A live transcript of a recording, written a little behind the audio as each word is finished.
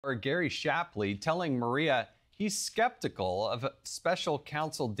Or Gary Shapley telling Maria he's skeptical of special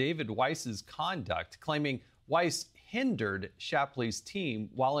counsel David Weiss's conduct, claiming Weiss hindered Shapley's team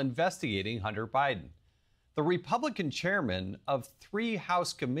while investigating Hunter Biden. The Republican chairman of 3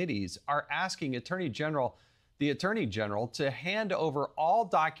 House committees are asking the Attorney General to hand over all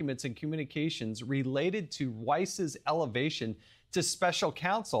documents and communications related to Weiss's elevation to special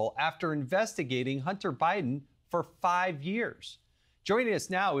counsel after investigating Hunter Biden for 5 years. Joining us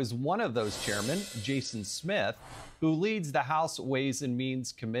now is one of those chairmen, Jason Smith, who leads the House Ways and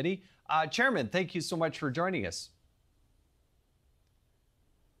Means Committee. Chairman, thank you so much for joining us.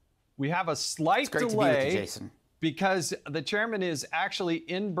 We have a slight delay to be with you, Jason, because the chairman is actually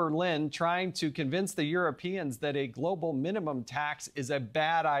in Berlin trying to convince the Europeans that a global minimum tax is a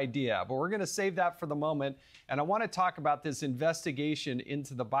bad idea. But we're going to save that for the moment. And I want to talk about this investigation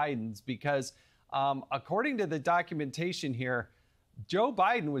into the Bidens because according to the documentation here, Joe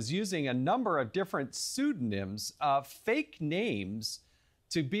Biden was using a number of different pseudonyms, fake names,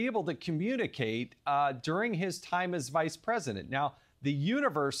 to be able to communicate during his time as vice president. Now, the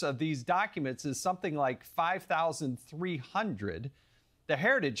universe of these documents is something like 5,300. The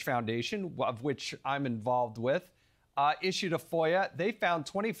Heritage Foundation, of which I'm involved with, issued a FOIA. They found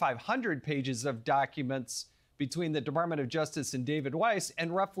 2,500 pages of documents between the Department of Justice and David Weiss,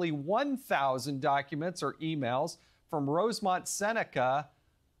 and roughly 1,000 documents or emails from Rosemont Seneca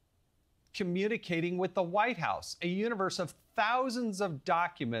communicating with the White House, a universe of thousands of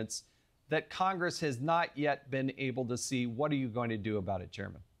documents that Congress has not yet been able to see. What are you going to do about it,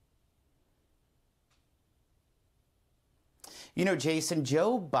 Chairman? You know, Jason,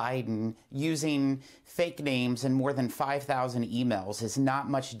 Joe Biden using fake names and more than 5,000 emails is not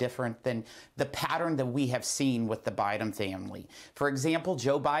much different than the pattern that we have seen with the Biden family. For example,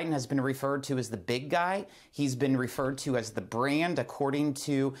 Joe Biden has been referred to as the big guy. He's been referred to as the brand, according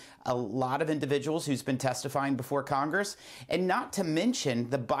to a lot of individuals who's been testifying before Congress. And not to mention,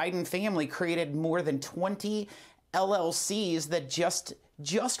 the Biden family created more than 20 LLCs that just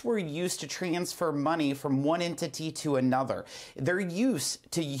were used to transfer money from one entity to another. They're used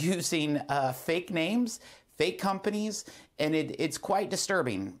to using fake names, fake companies, and it's quite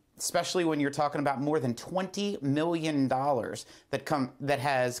disturbing, especially when you're talking about more than $20 million that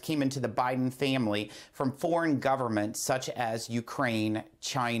came into the Biden family from foreign governments such as Ukraine,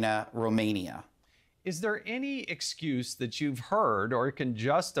 China, Romania. Is there any excuse that you've heard or can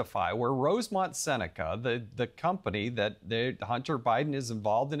justify where Rosemont Seneca, the company that Hunter Biden is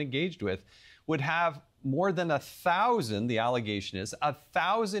involved and engaged with, would have more than 1,000, the allegation is,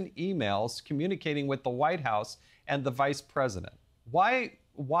 1,000 emails communicating with the White House and the vice president? Why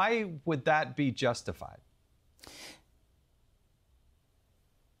would that be justified?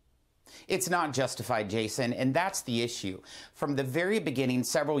 It's not justified, Jason, and that's the issue. From the very beginning,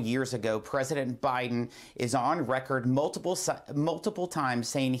 several years ago, President Biden is on record multiple times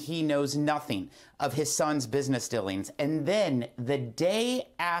saying he knows nothing of his son's business dealings. And then the day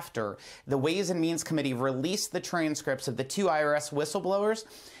after the Ways and Means Committee released the transcripts of the 2 IRS whistleblowers,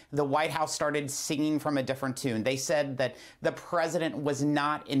 the White House started singing from a different tune. They said that the president was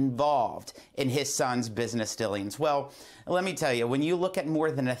not involved in his son's business dealings. Well, let me tell you, when you look at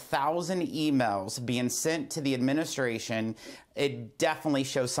more than 1,000 emails being sent to the administration, it definitely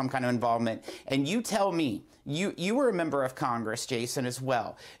shows some kind of involvement. And you tell me, you were a member of Congress, Jason, as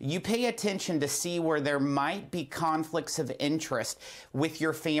well. You pay attention to see where there might be conflicts of interest with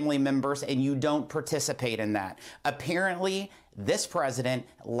your family members, and you don't participate in that. Apparently, this president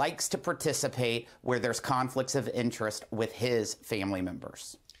likes to participate where there's conflicts of interest with his family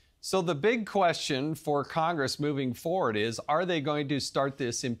members. So the big question for Congress moving forward is, are they going to start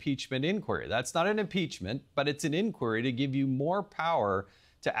this impeachment inquiry? That's not an impeachment, but it's an inquiry to give you more power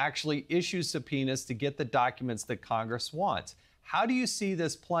to actually issue subpoenas to get the documents that Congress wants. How do you see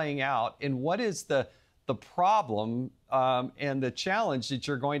this playing out, and what is the problem and the challenge that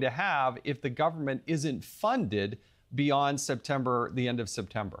you're going to have if the government isn't funded beyond September, the end of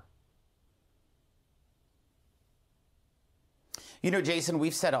September? You know, Jason,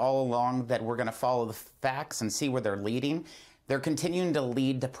 we've said all along that we're going to follow the facts and see where they're leading. They're continuing to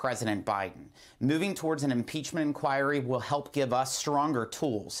lead to President Biden. Moving towards an impeachment inquiry will help give us stronger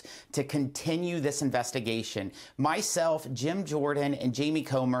tools to continue this investigation. Myself, Jim Jordan, and Jamie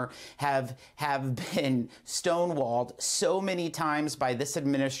Comer have been stonewalled so many times by this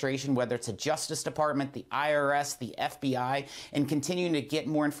administration, whether it's the Justice Department, the IRS, the FBI, and continuing to get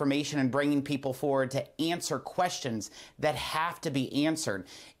more information and bringing people forward to answer questions that have to be answered.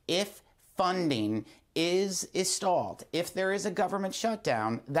 If funding is stalled, if there is a government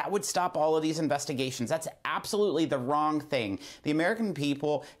shutdown, that would stop all of these investigations. That's absolutely the wrong thing. The American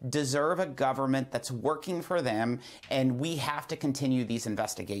people deserve a government that's working for them, and we have to continue these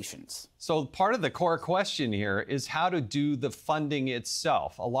investigations. So part of the core question here is how to do the funding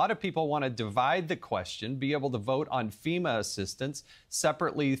itself. A lot of people want to divide the question, be able to vote on FEMA assistance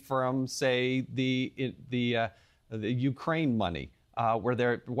separately from, say, the Ukraine money. Where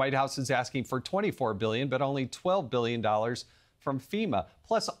the White House is asking for $24 billion, but only $12 billion from FEMA,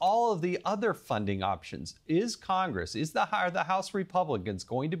 plus all of the other funding options. Is Congress, are the House Republicans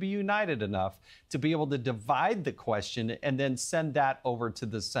going to be united enough to be able to divide the question and then send that over to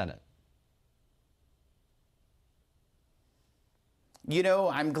the Senate? You know,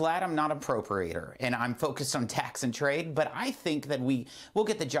 I'm glad I'm not a appropriator and I'm focused on tax and trade, but I think that we'll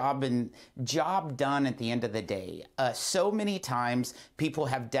get the job done at the end of the day. So many times people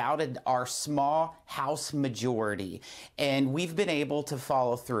have doubted our small House majority, and we've been able to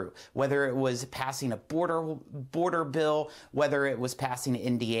follow through, whether it was passing a border bill, whether it was passing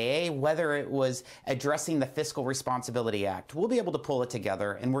an NDAA, whether it was addressing the Fiscal Responsibility Act. We'll be able to pull it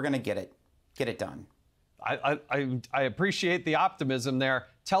together, and we're going to get it done. I appreciate the optimism there.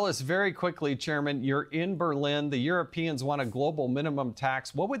 Tell us very quickly, Chairman, you're in Berlin. The Europeans want a global minimum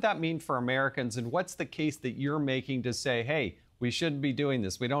tax. What would that mean for Americans? And what's the case that you're making to say, hey, we shouldn't be doing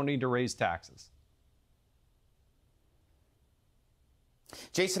this. We don't need to raise taxes?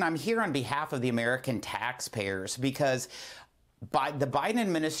 Jason, I'm here on behalf of the American taxpayers because the Biden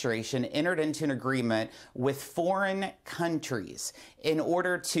administration entered into an agreement with foreign countries in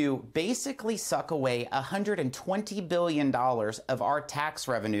order to basically suck away $120 billion of our tax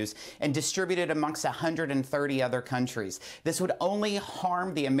revenues and distribute it amongst 130 other countries. This would only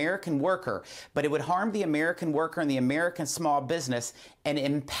harm the American worker, but it would harm the American worker and the American small business and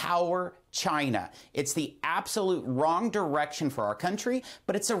empower China. It's the absolute wrong direction for our country,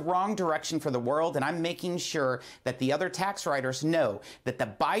 but it's a wrong direction for the world, and I'm making sure that the other tax writers know that the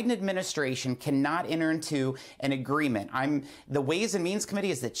Biden administration cannot enter into an agreement. The Ways and Means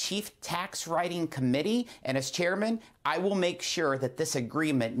Committee is the chief tax writing committee, and as chairman, I will make sure that this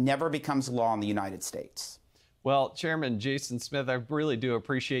agreement never becomes law in the United States. Well, Chairman Jason Smith, I really do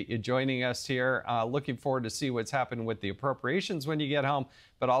appreciate you joining us here. Looking forward to see what's happened with the appropriations when you get home,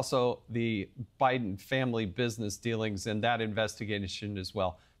 but also the Biden family business dealings and that investigation as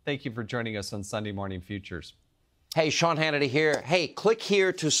well. Thank you for joining us on Sunday Morning Futures. Hey, Sean Hannity here. Hey, click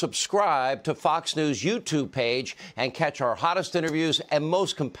here to subscribe to Fox News YouTube page and catch our hottest interviews and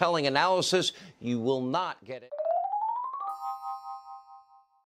most compelling analysis. You will not get it.